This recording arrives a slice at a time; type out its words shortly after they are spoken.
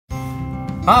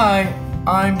Hi,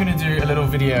 I'm going to do a little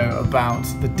video about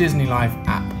the DisneyLife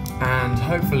app, and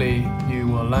hopefully you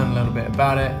will learn a little bit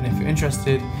about it, and if you're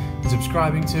interested in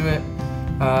subscribing to it,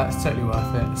 it's totally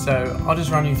worth it. So I'll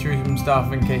just run you through some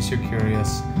stuff in case you're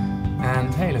curious,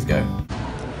 and hey, let's go.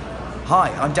 Hi,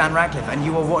 I'm Dan Radcliffe and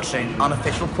you are watching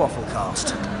Unofficial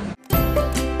Quafflecast.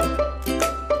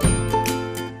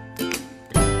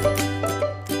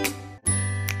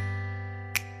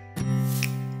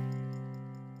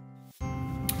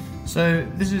 So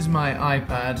this is my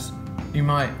iPad. You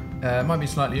might be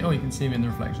slightly, oh, you can see me in the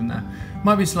reflection there.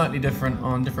 Might be slightly different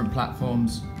on different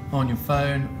platforms on your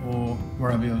phone or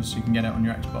wherever else you can get it on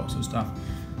your Xbox or stuff.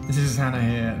 This is Hannah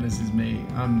here, this is me.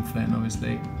 I'm Flynn,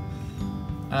 obviously.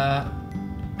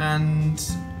 And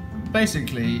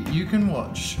basically, you can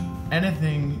watch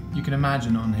anything you can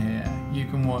imagine on here. You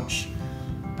can watch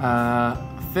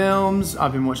films.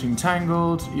 I've been watching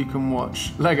Tangled. You can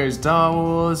watch Lego Star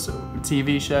Wars,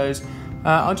 TV shows.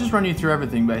 I'll just run you through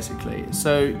everything basically.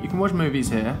 So you can watch movies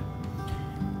here,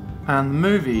 and the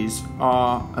movies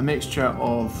are a mixture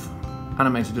of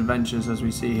animated adventures as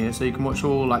we see here. So you can watch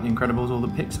all like The Incredibles, all the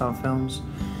Pixar films.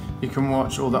 You can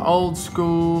watch all the old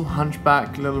school,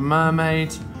 Hunchback, Little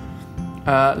Mermaid.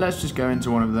 Let's just go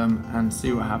into one of them and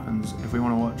see what happens if we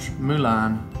want to watch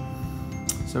Mulan.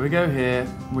 So we go here,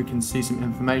 we can see some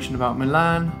information about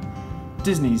Mulan.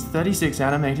 Disney's 36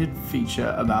 animated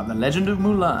feature about the legend of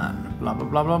Mulan. Blah, blah,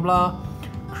 blah, blah, blah.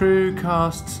 Crew,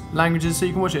 cast, languages. So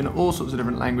you can watch it in all sorts of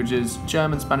different languages.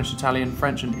 German, Spanish, Italian,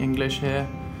 French and English here.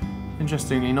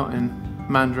 Interestingly, not in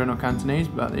Mandarin or Cantonese,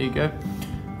 but there you go.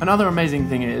 Another amazing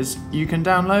thing is you can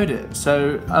download it.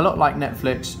 So a lot like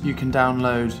Netflix, you can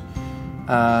download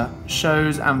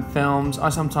shows and films. I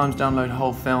sometimes download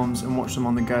whole films and watch them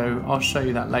on the go. I'll show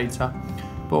you that later.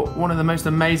 But one of the most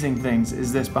amazing things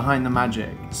is this behind the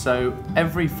magic. So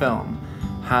every film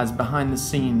has behind the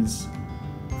scenes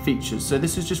features. So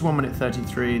this is just 1 minute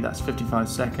 33, that's 55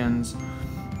 seconds.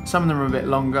 Some of them are a bit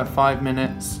longer, 5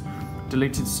 minutes,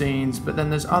 deleted scenes, but then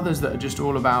there's others that are just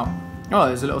all about, oh,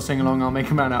 there's a little sing-along, I'll make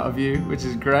a man out of you, which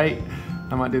is great.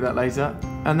 I might do that later.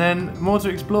 And then more to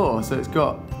explore. So it's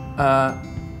got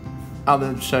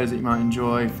other shows that you might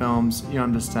enjoy, films, you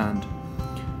understand.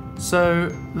 So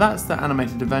that's the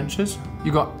animated adventures.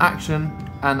 You've got action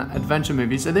and adventure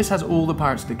movies. So this has all the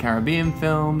Pirates of the Caribbean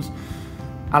films,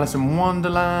 Alice in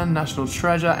Wonderland, National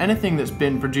Treasure, anything that's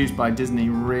been produced by Disney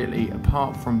really,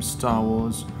 apart from Star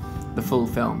Wars, the full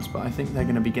films, but I think they're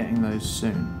going to be getting those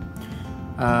soon.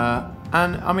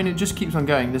 And I mean, it just keeps on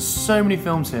going. There's so many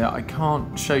films here, I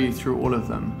can't show you through all of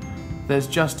them. There's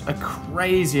just a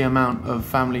crazy amount of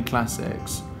family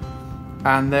classics,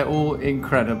 and they're all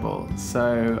incredible.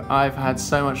 So I've had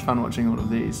so much fun watching all of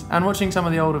these, and watching some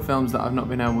of the older films that I've not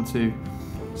been able to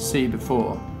see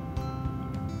before.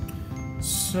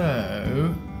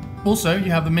 So, also you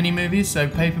have the mini movies, so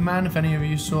Paperman, if any of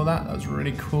you saw that, that was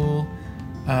really cool.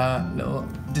 Little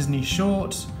Disney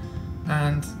short,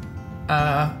 and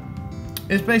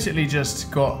it's basically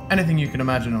just got anything you can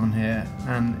imagine on here,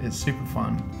 and it's super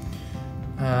fun.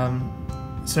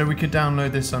 So we could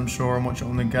download this, I'm sure, and watch it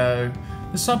on the go.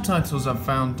 The subtitles I've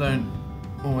found don't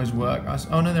always work.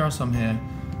 Oh no, there are some here.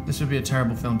 This would be a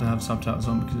terrible film to have subtitles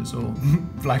on because it's all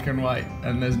black and white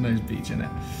and there's no speech in it.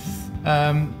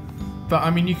 But I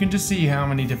mean, you can just see how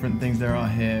many different things there are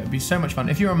here. It'd be so much fun.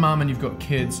 If you're a mum and you've got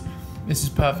kids, this is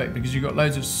perfect because you've got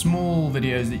loads of small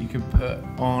videos that you could put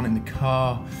on in the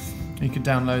car. You could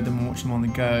download them and watch them on the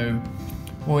go,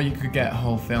 or you could get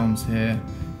whole films here.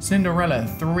 Cinderella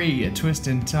 3, A Twist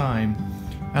in Time.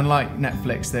 And like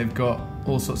Netflix, they've got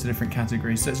all sorts of different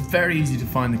categories, so it's very easy to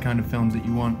find the kind of films that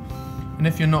you want. And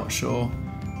if you're not sure,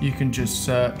 you can just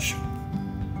search.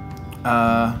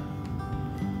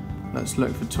 Let's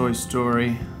look for Toy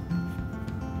Story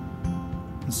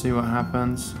and see what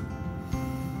happens.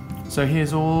 So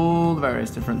here's all the various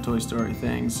different Toy Story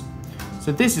things.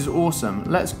 So this is awesome.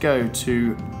 Let's go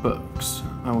to books.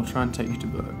 I will try and take you to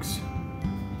books.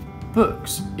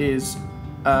 Books is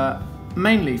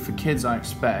mainly for kids, I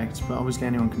expect, but obviously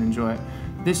anyone can enjoy it.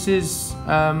 This is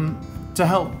to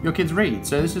help your kids read.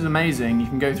 So this is amazing. You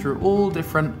can go through all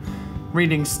different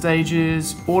reading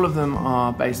stages. All of them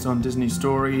are based on Disney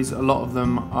stories. A lot of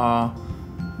them are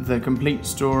the complete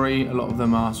story. A lot of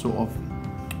them are sort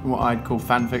of what I'd call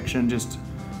fan fiction, just,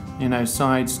 you know,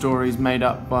 side stories made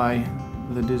up by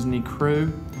the Disney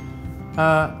crew.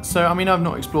 So I mean, I've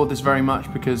not explored this very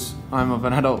much because I'm of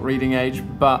an adult reading age,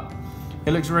 but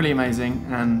it looks really amazing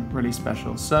and really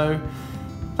special. So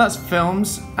that's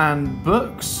films and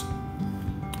books.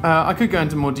 I could go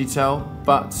into more detail,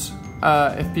 but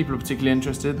if people are particularly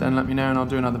interested, then let me know and I'll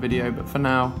do another video. But for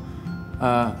now,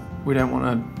 we don't want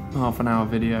a half-an-hour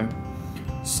video.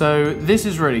 So this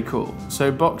is really cool.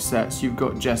 So box sets, you've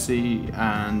got Jesse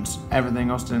and everything,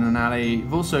 Austin and Ali.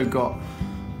 You've also got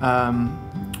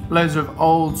loads of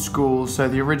old school, so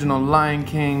the original Lion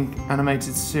King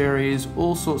animated series,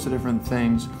 all sorts of different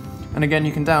things. And again,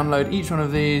 you can download each one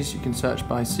of these, you can search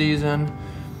by season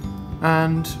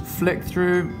and flick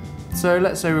through. So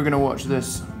let's say we're going to watch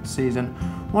this season.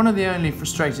 One of the only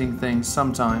frustrating things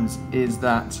sometimes is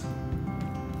that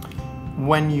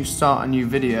when you start a new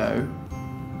video,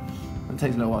 it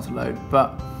takes a little while to load, but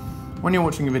when you're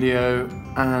watching a video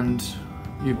and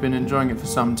you've been enjoying it for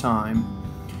some time,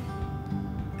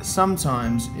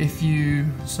 sometimes if you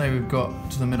say we've got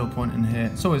to the middle point in here,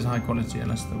 it's always high quality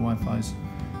unless the Wi-Fi's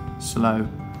slow.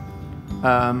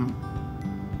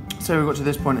 So we've got to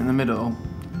this point in the middle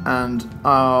and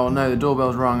oh no, the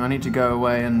doorbell's wrong, I need to go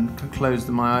away and close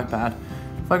my iPad.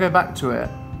 If I go back to it,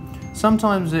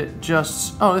 sometimes it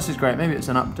just, oh this is great, maybe it's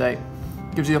an update.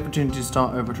 Gives you the opportunity to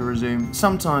start over to resume.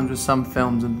 Sometimes with some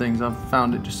films and things I've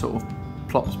found it just sort of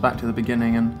plops back to the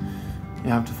beginning and you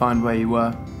have to find where you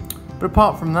were. But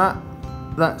apart from that,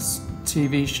 that's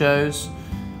TV shows.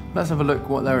 Let's have a look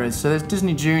what there is. So there's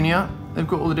Disney Junior. They've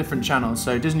got all the different channels.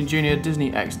 So Disney Junior,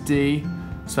 Disney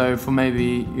XD. So for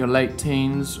maybe your late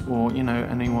teens or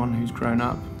anyone who's grown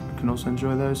up can also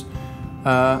enjoy those.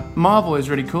 Marvel is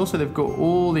really cool. So they've got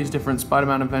all these different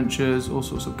Spider-Man adventures, all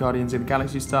sorts of Guardians of the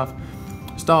Galaxy stuff.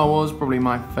 Star Wars, probably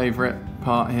my favourite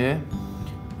part here.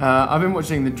 I've been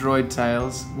watching the Droid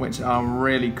Tales, which are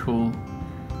really cool.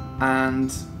 And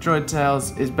Droid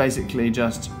Tales is basically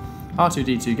just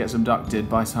R2-D2 gets abducted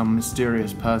by some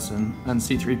mysterious person and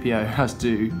C-3PO has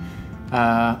to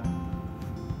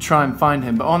try and find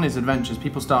him. But on his adventures,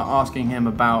 people start asking him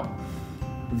about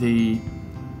the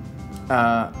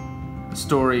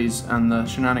stories and the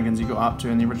shenanigans he got up to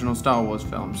in the original Star Wars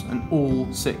films, and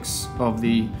all 6 of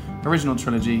the original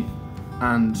trilogy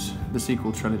and the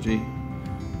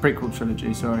prequel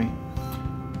trilogy, sorry.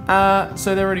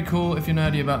 So they're really cool if you're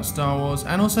nerdy about Star Wars,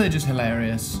 and also they're just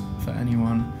hilarious for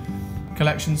anyone.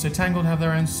 Collections, so Tangled have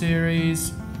their own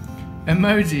series.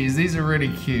 Emojis, these are really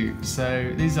cute.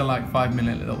 So these are like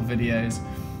 5-minute little videos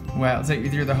where I'll take you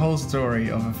through the whole story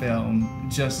of a film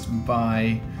just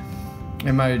by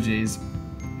emojis.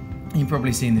 You've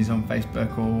probably seen these on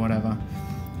Facebook or whatever,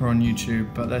 or on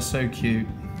YouTube, but they're so cute.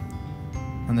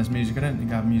 And there's music. I don't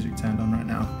think I have music turned on right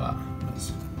now, but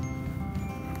let's...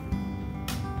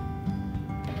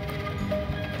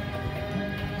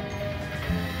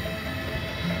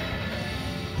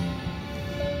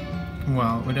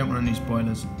 Well, we don't want any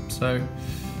spoilers. So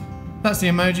that's the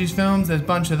Emojis films. There's a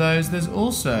bunch of those. There's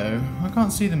also, I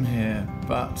can't see them here,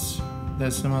 but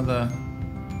there's some other,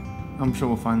 I'm sure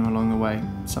we'll find them along the way,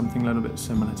 something a little bit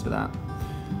similar to that.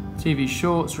 TV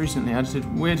shorts, recently edited,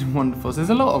 Weird and Wonderful. So there's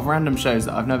a lot of random shows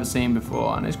that I've never seen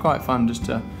before, and it's quite fun just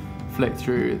to flick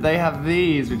through. They have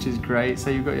these, which is great. So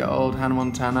you've got your old Hannah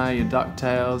Montana, your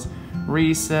DuckTales,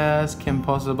 Recess, Kim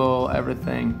Possible,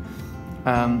 everything.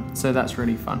 So that's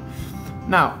really fun.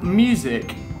 Now,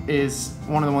 music is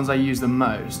one of the ones I use the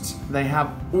most. They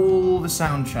have all the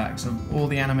soundtracks of all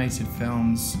the animated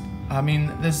films. I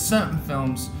mean, there's certain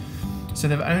films, so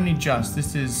they've only just,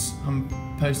 I'm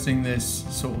posting this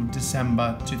sort of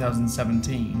December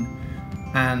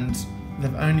 2017, and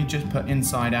they've only just put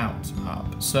Inside Out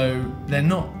up. So they're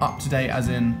not up to date as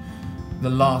in the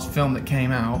last film that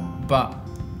came out, but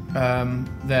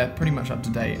they're pretty much up to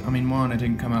date. I mean, Moana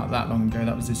didn't come out that long ago,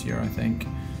 that was this year I think.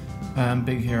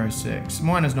 Big Hero 6.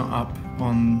 Moana's not up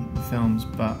on the films,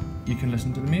 but you can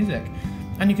listen to the music.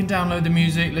 And you can download the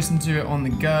music, listen to it on the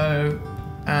go,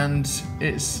 and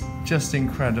it's just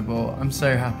incredible. I'm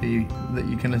so happy that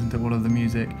you can listen to all of the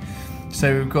music.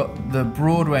 So we've got the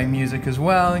Broadway music as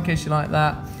well, in case you like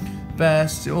that.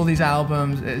 Best, all these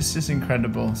albums, it's just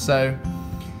incredible. So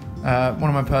one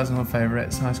of my personal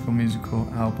favourites, High School Musical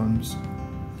albums.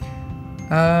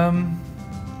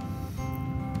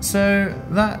 So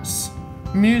that's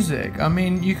music. I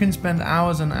mean, you can spend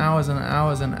hours and hours and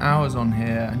hours and hours on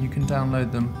here, and you can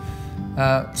download them.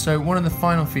 So one of the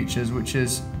final features, which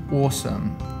is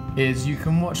awesome, is you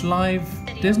can watch live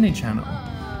Disney Channel.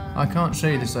 I can't show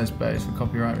you this, I suppose, for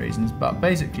copyright reasons, but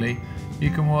basically you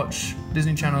can watch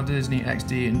Disney Channel, Disney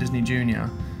XD and Disney Junior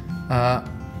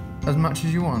as much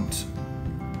as you want,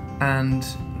 and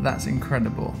that's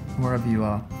incredible wherever you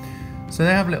are. So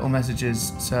they have little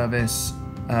messages service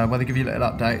where they give you little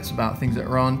updates about things that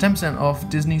are on. 10% off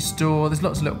Disney Store. There's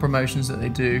lots of little promotions that they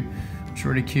do, which are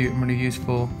really cute and really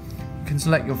useful. You can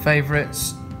select your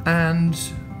favourites and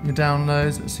your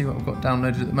downloads. Let's see what we've got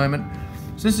downloaded at the moment.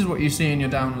 So this is what you see in your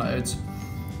downloads.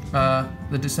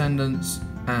 The Descendants,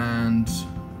 and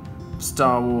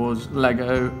Star Wars,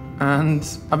 Lego, and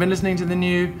I've been listening to the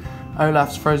new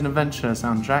Olaf's Frozen Adventure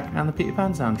soundtrack and the Peter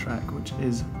Pan soundtrack, which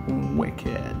is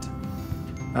wicked.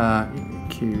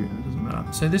 Cute, it doesn't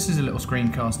matter. So this is a little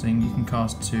screencasting. You can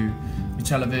cast to your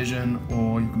television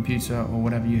or your computer or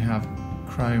whatever you have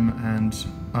Chrome and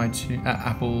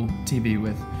Apple TV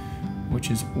with, which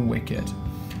is wicked.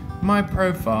 My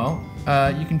profile,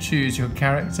 you can choose your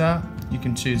character, you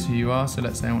can choose who you are. So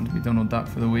let's say I want to be Donald Duck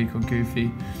for the week or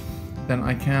Goofy, then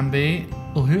I can be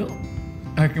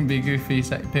Goofy,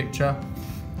 set your picture,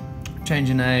 change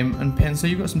your name and pin, so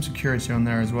you've got some security on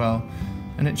there as well.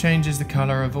 And it changes the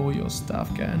colour of all your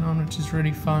stuff going on, which is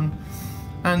really fun.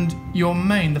 And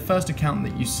the first account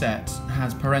that you set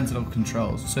has parental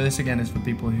controls. So this again is for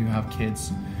people who have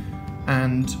kids.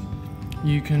 And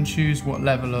you can choose what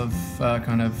level of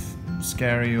kind of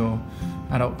scary or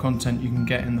adult content you can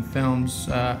get in the films.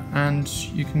 And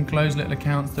you can close little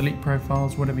accounts, delete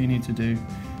profiles, whatever you need to do.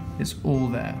 It's all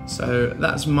there. So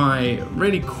that's my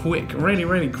really quick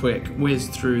whiz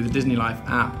through the DisneyLife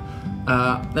app.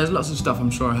 There's lots of stuff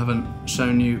I'm sure I haven't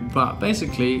shown you, but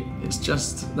basically it's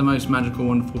just the most magical,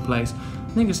 wonderful place.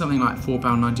 I think it's something like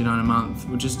 £4.99 a month,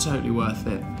 which is totally worth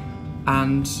it.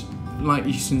 And like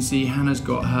you can see, Hannah's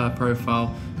got her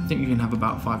profile. I think you can have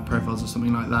about 5 profiles or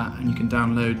something like that, and you can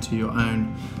download to your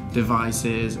own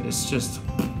devices. It's just,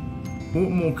 what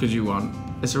more could you want?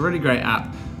 It's a really great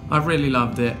app. I've really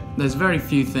loved it. There's very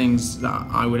few things that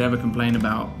I would ever complain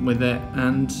about with it,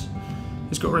 and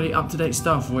it's got really up-to-date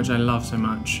stuff, which I love so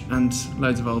much, and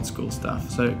loads of old school stuff.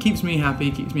 So it keeps me happy,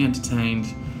 keeps me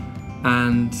entertained,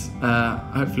 and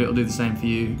hopefully it'll do the same for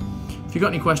you. If you've got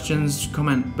any questions,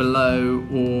 comment below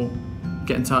or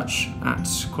get in touch at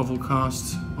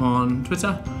QuaffleCast on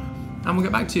Twitter, and we'll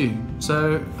get back to you.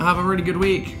 So have a really good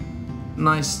week.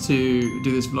 Nice to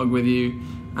do this vlog with you.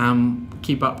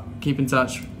 Keep in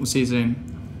touch. We'll see you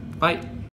soon. Bye.